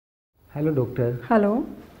Hello doctor. Hello.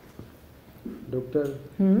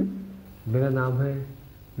 Doctor मेरा नाम है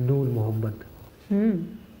नूर मोहम्मद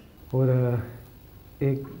और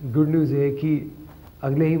एक गुड न्यूज़ है कि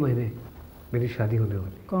अगले ही महीने मेरी शादी होने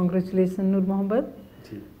वाली है। कॉन्ग्रेचुलेसन नूर मोहम्मद।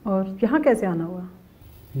 जी। और यहाँ कैसे आना हुआ?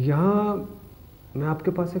 यहाँ मैं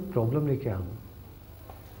आपके पास एक प्रॉब्लम लेके आया हूँ।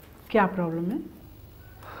 क्या प्रॉब्लम है?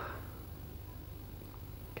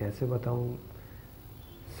 कैसे बताऊँ,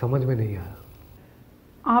 समझ में नहीं आया।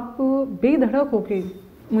 आप बेधड़क होके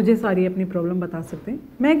मुझे सारी अपनी प्रॉब्लम बता सकते हैं।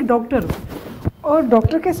 मैं एक डॉक्टर हूँ और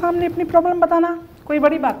डॉक्टर के सामने अपनी प्रॉब्लम बताना कोई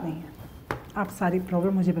बड़ी बात नहीं है। आप सारी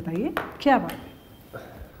प्रॉब्लम मुझे बताइए, क्या बात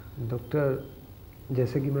है? डॉक्टर,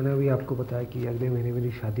 जैसे कि मैंने अभी आपको बताया कि अगले महीने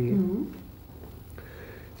मेरी शादी है।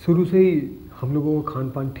 शुरू से ही हम लोगों का खान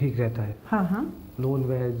पान ठीक रहता है। हाँ हाँ। नॉन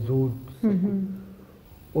वेज, दूध,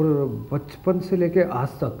 और बचपन से लेके आज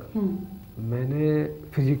तक मैंने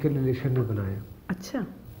फिजिकल रिलेशन नहीं बनाया। अच्छा।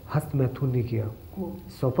 हस्त मैथुन नहीं किया।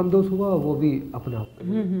 स्वपन दोष हुआ, वो भी अपना।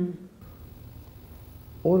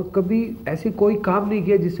 और कभी ऐसी कोई काम नहीं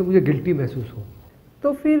किया जिससे मुझे गिल्टी महसूस हो।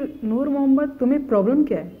 तो फिर नूर मोहम्मद, तुम्हें प्रॉब्लम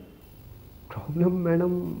क्या है? प्रॉब्लम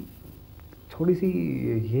मैडम थोड़ी सी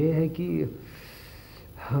ये है कि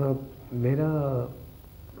हाँ, मेरा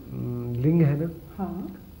लिंग है ना। हाँ।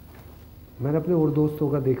 मैंने अपने और दोस्तों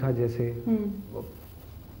का देखा, जैसे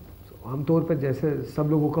आमतौर पर जैसे सब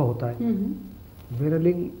लोगों का होता है, मेरा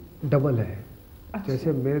लिंग डबल है। अच्छा।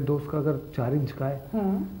 जैसे मेरे दोस्त का अगर 4 इंच का है,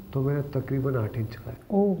 हाँ। तो मेरा तकरीबन 8 इंच का है।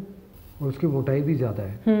 ओह। और उसकी मोटाई भी ज़्यादा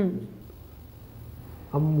है।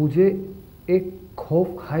 अब मुझे एक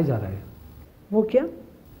खौफ खाए जा रहा है। वो क्या?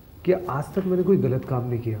 कि आज तक मैंने कोई गलत काम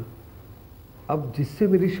नहीं किया। अब जिससे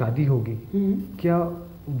मेरी शादी होगी, क्या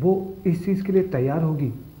वो इस चीज़ के लिए तैयार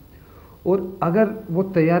होगी? और अगर वो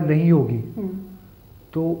तैयार नहीं होगी,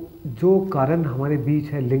 तो जो कारण हमारे बीच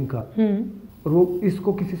है लिंग का, और वो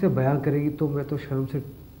इसको किसी से बयान करेगी, तो मैं तो शर्म से।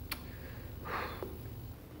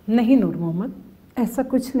 नहीं नूर मोहम्मद, ऐसा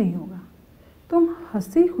कुछ नहीं होगा। तुम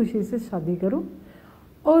हंसी खुशी से शादी करो।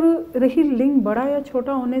 और रही लिंग बड़ा या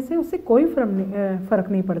छोटा होने से, उससे कोई फर्क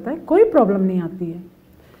नहीं पड़ता है, कोई प्रॉब्लम नहीं आती है।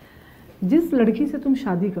 जिस लड़की से तुम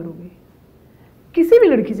शादी करोगे, किसी भी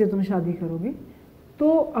लड़की से तुम शादी करोगे,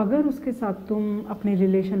 तो अगर उसके साथ तुम अपने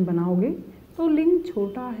रिलेशन बनाओगे, तो लिंग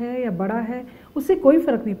छोटा है या बड़ा है उससे कोई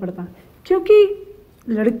फ़र्क नहीं पड़ता, क्योंकि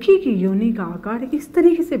लड़की की योनि का आकार इस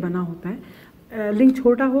तरीके से बना होता है। लिंग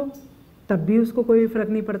छोटा हो तब भी उसको कोई फ़र्क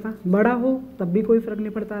नहीं पड़ता, बड़ा हो तब भी कोई फ़र्क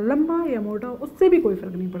नहीं पड़ता, लंबा या मोटा हो उससे भी कोई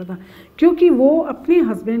फ़र्क नहीं पड़ता, क्योंकि वो अपने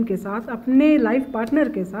हस्बैंड के साथ, अपने लाइफ पार्टनर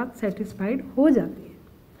के साथ सेटिस्फाइड हो जाती है।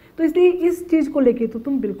 तो इसलिए इस चीज़ को लेके तो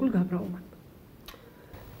तुम बिल्कुल घबराओ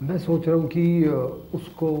मत। मैं सोच रहा हूँ कि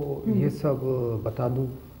उसको ये सब बता दूँ।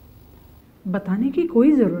 बताने की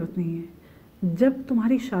कोई ज़रूरत नहीं है। जब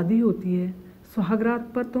तुम्हारी शादी होती है,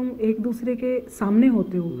 सुहागरात पर तुम एक दूसरे के सामने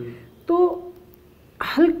होते हो, तो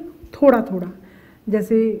थोड़ा थोड़ा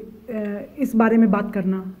जैसे इस बारे में बात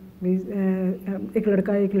करना, एक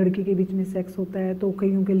लड़का एक लड़की के बीच में सेक्स होता है, तो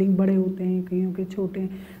कईयों के लिंग बड़े होते हैं, कईयों के छोटे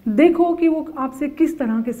हैं। देखो कि वो आपसे किस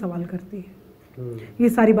तरह के सवाल करती है। ये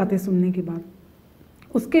सारी बातें सुनने के बाद,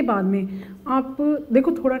 उसके बाद में आप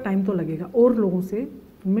देखो, थोड़ा टाइम तो लगेगा, और लोगों से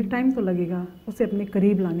तुम्हें टाइम तो लगेगा उसे अपने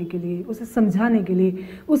करीब लाने के लिए, उसे समझाने के लिए,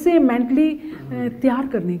 उसे मेंटली तैयार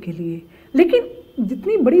करने के लिए। लेकिन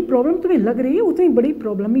जितनी बड़ी प्रॉब्लम तुम्हें लग रही है, उतनी बड़ी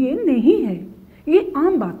प्रॉब्लम ये नहीं है, ये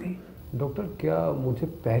आम बात है। डॉक्टर, क्या मुझे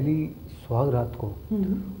पहली सुहाग रात को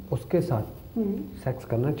उसके साथ सेक्स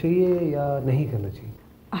करना चाहिए या नहीं करना चाहिए?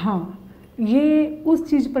 हाँ, ये उस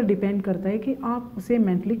चीज़ पर डिपेंड करता है कि आप उसे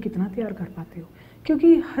मेंटली कितना तैयार कर पाते हो,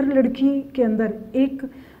 क्योंकि हर लड़की के अंदर एक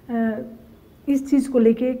इस चीज़ को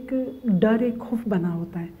लेके एक डर, एक खौफ बना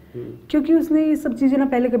होता है, क्योंकि उसने ये सब चीज़ें ना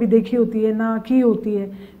पहले कभी देखी होती है ना की होती है।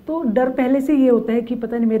 तो डर पहले से ये होता है कि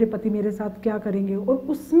पता नहीं मेरे पति मेरे साथ क्या करेंगे, और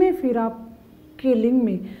उसमें फिर आपके लिंग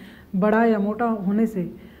में बड़ा या मोटा होने से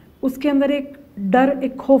उसके अंदर एक डर,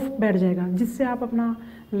 एक खौफ बैठ जाएगा, जिससे आप अपना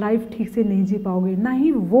लाइफ ठीक से नहीं जी पाओगे, ना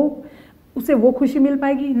ही उसे वो खुशी मिल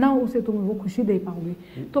पाएगी, ना उसे तुम वो खुशी दे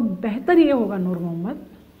पाओगे। तो बेहतर ये होगा नूर मोहम्मद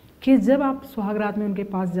कि जब आप सुहागरात में उनके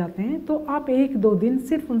पास जाते हैं, तो आप 1-2 दिन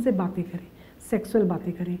सिर्फ उनसे बातें करें, सेक्सुअल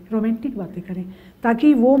बातें करें, रोमांटिक बातें करें,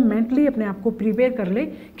 ताकि वो मेंटली अपने आप को प्रिपेयर कर ले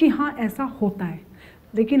कि हाँ ऐसा होता है।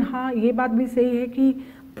 लेकिन हाँ, ये बात भी सही है कि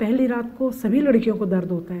पहली रात को सभी लड़कियों को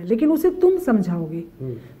दर्द होता है, लेकिन उसे तुम समझाओगे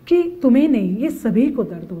कि तुम्हें नहीं, ये सभी को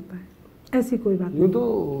दर्द होता है, ऐसी कोई बात नहीं। तो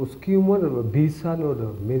उसकी उम्र 20 साल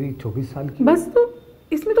और मेरी 24 साल की। बस, तो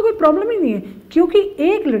इसमें तो कोई प्रॉब्लम ही नहीं है, क्योंकि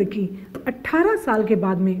एक लड़की 18 साल के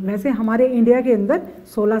बाद में, वैसे हमारे इंडिया के अंदर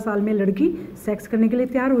 16 साल में लड़की सेक्स करने के लिए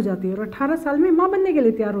तैयार हो जाती है और 18 साल में माँ बनने के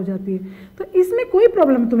लिए तैयार हो जाती है, तो इसमें कोई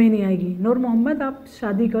प्रॉब्लम तुम्हें नहीं आएगी। नूर मोहम्मद, आप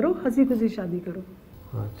शादी करो, हंसी खुशी शादी करो।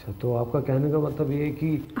 अच्छा, तो आपका कहने का मतलब ये है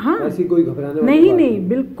कि हाँ, ऐसी कोई घबराने वाली नहीं बात नहीं,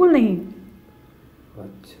 बिल्कुल नहीं।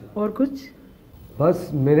 अच्छा, और कुछ? बस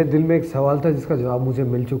मेरे दिल में एक सवाल था जिसका जवाब मुझे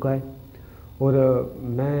मिल चुका है, और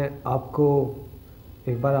मैं आपको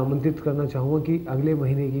एक बार आमंत्रित करना चाहूँगा कि अगले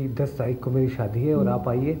महीने की 10 तारीख को मेरी शादी है और आप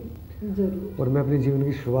आइए, जरूर। और मैं अपने जीवन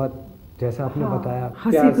की शुरुआत जैसा आपने हाँ, बताया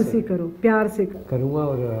हंसी खुशी करो, प्यार से करो। करूँगा,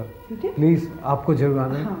 और ठीक है? प्लीज़ आपको जरूर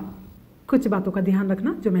आना है। हाँ, कुछ बातों का ध्यान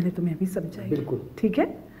रखना जो मैंने तुम्हें अभी समझाई। बिल्कुल। ठीक है?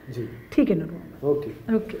 जी, ठीक है नूर Mohammad.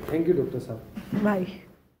 Okay, okay, thank you doctor साहब। बाय।